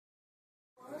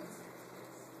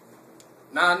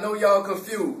Now I know y'all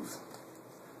confused.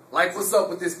 Like, what's up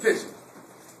with this picture?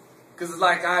 Cause it's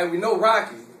like, we know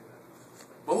Rocky,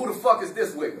 but who the fuck is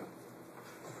this wigger?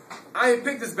 I ain't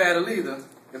picked this battle either,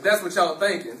 if that's what y'all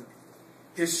thinking.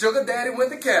 His sugar daddy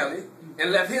went to Cali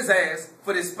and left his ass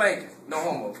for this spanking. No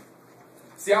homo.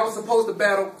 See, I was supposed to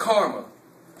battle Karma,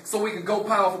 so we could go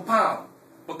pound for pound.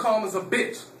 But Karma's a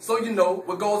bitch, so you know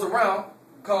what goes around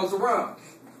comes around.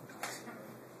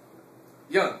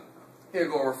 Young, here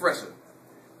go a refresher.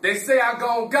 They say I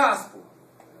gone gospel.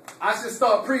 I should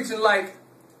start preaching like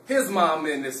his mama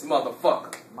in this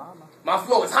motherfucker. Mama. My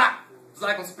flow is hot. It's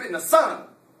like I'm spitting a sauna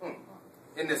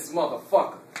in this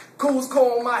motherfucker. Cool's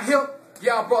cold on my hip.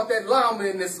 Yeah, I brought that llama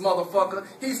in this motherfucker.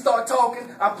 He start talking,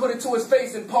 I put it to his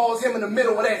face and pause him in the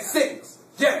middle of that sentence.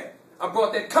 Yeah, I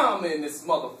brought that karma in this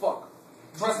motherfucker.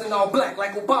 Dressed in all black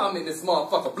like Obama in this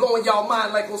motherfucker. Blowing y'all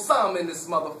mind like Osama in this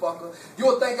motherfucker. You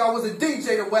would think I was a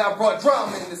DJ the way I brought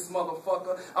drama in this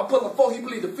motherfucker. I put the 4, he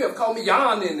plead the 5th. Call me Your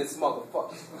Honor in this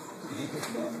motherfucker.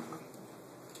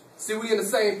 See, we in the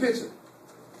same picture.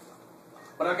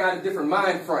 But I got a different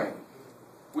mind frame.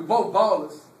 We both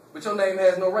ballers, but your name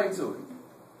has no ring to it.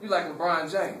 You like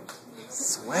LeBron James.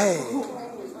 Swag.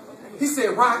 He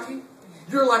said, Rocky,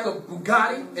 you're like a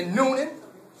Bugatti and Noonan.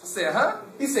 I said, huh?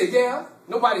 He said, yeah.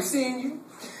 Nobody's seeing you.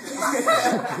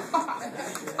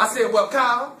 I said, well,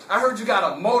 Kyle, I heard you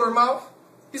got a motor mouth.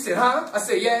 He said, huh? I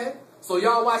said, yeah. So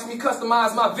y'all watch me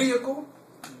customize my vehicle.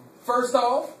 First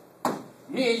off,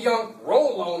 me and Young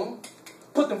roll on them,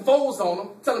 put them foes on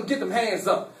them, tell them get them hands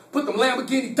up. Put them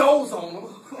Lamborghini doors on them.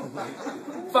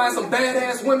 Find some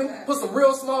badass women, put some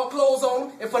real small clothes on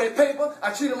them, and for that paper,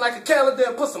 I treat them like a calendar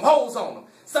and put some holes on them.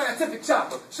 Scientific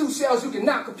chopper, shoot shells you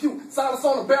cannot compute. Silence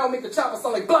on the barrel make the chopper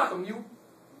sound like block 'em, you.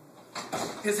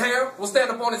 His hair will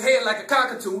stand up on his head like a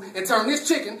cockatoo and turn this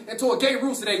chicken into a gay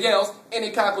rooster that yells,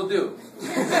 any cock will do.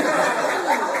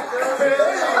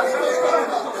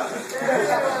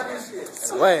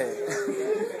 Swag.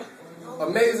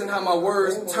 Amazing how my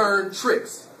words turn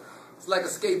tricks. It's like a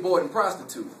skateboarding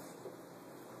prostitute.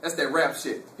 That's that rap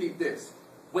shit. Peep this.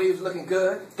 Waves looking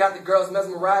good. Got the girls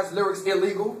mesmerized. Lyrics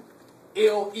illegal.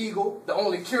 Ill eagle. The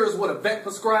only cure is what a vet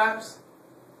prescribes.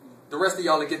 The rest of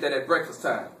y'all will get that at breakfast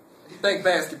time. Think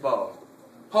basketball.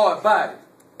 Hard body.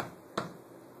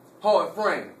 Hard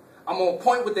frame. I'm on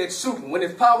point with that shooting. When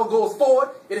his power goes forward,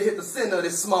 it'll hit the center of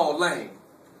this small lane.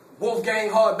 Wolfgang,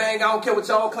 hard bang, I don't care what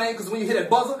y'all claim, because when you hit that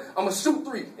buzzer, I'ma shoot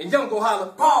 3. And Young go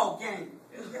holler, ball game.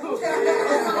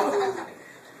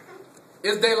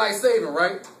 It's daylight saving,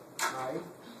 right?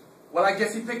 Well, I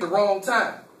guess he picked the wrong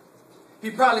time.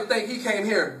 He probably think he came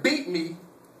here and beat me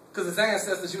because his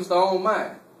ancestors used to own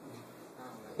mine.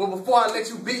 But before I let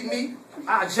you beat me,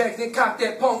 I jack and cock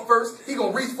that punk first. He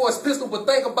gonna reach for his pistol, but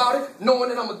think about it, knowing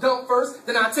that I'ma dump first.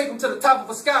 Then I take him to the top of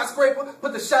a skyscraper,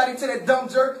 put the shot into that dumb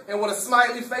jerk, and with a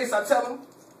smiley face, I tell him,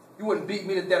 you wouldn't beat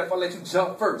me to death if I let you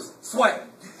jump first. Swag.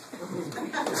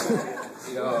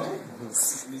 Yo.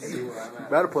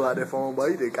 Better pull out that phone, boy.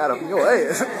 You done got up in your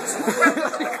ass. I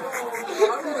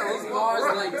remember those bars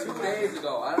like 2 days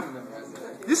ago. I don't remember.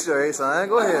 You sure ain't, son.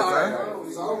 Go ahead,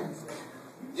 son.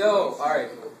 Yo, alright.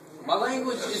 My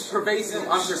language is pervasive,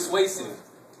 I'm persuasive.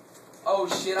 Oh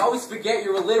shit, I always forget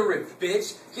you're illiterate,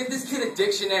 bitch. Get this kid a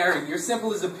dictionary. You're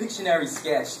simple as a Pictionary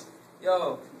sketch.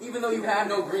 Yo, even though you have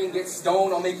no green, get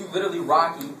stoned, I'll make you literally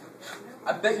Rocky.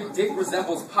 I bet your dick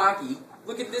resembles Pocky.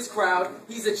 Look at this crowd,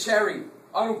 he's a cherry.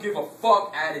 I don't give a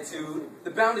fuck attitude.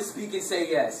 The bound to speak and say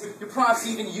yes. Your props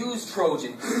even use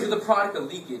Trojan. You're the product of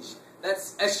leakage.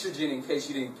 That's estrogen in case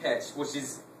you didn't catch, which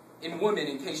is in women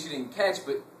in case you didn't catch,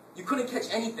 but you couldn't catch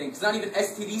anything, because not even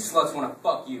STD sluts want to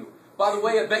fuck you. By the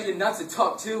way, I bet your nuts are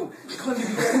tucked too. You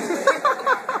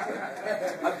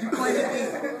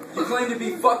claim to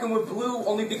be fucking with blue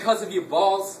only because of your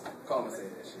balls. Call me say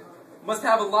that shit. Must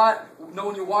have a lot,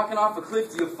 knowing you're walking off a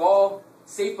cliff till you fall.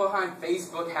 Safe behind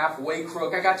Facebook, halfway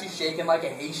crook. I got you shaking like a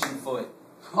Haitian foot.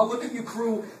 I'll look at you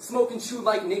crew, smoking chew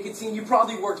like nicotine. You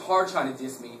probably worked hard trying to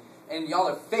diss me. And y'all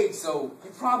are fake, so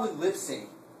you probably lip sync.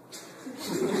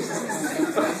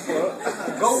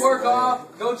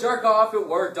 Go jerk off at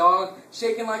work, dog.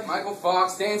 Shaking like Michael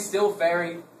Fox, stand still,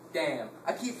 fairy. Damn,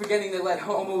 I keep forgetting they let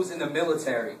homos in the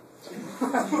military.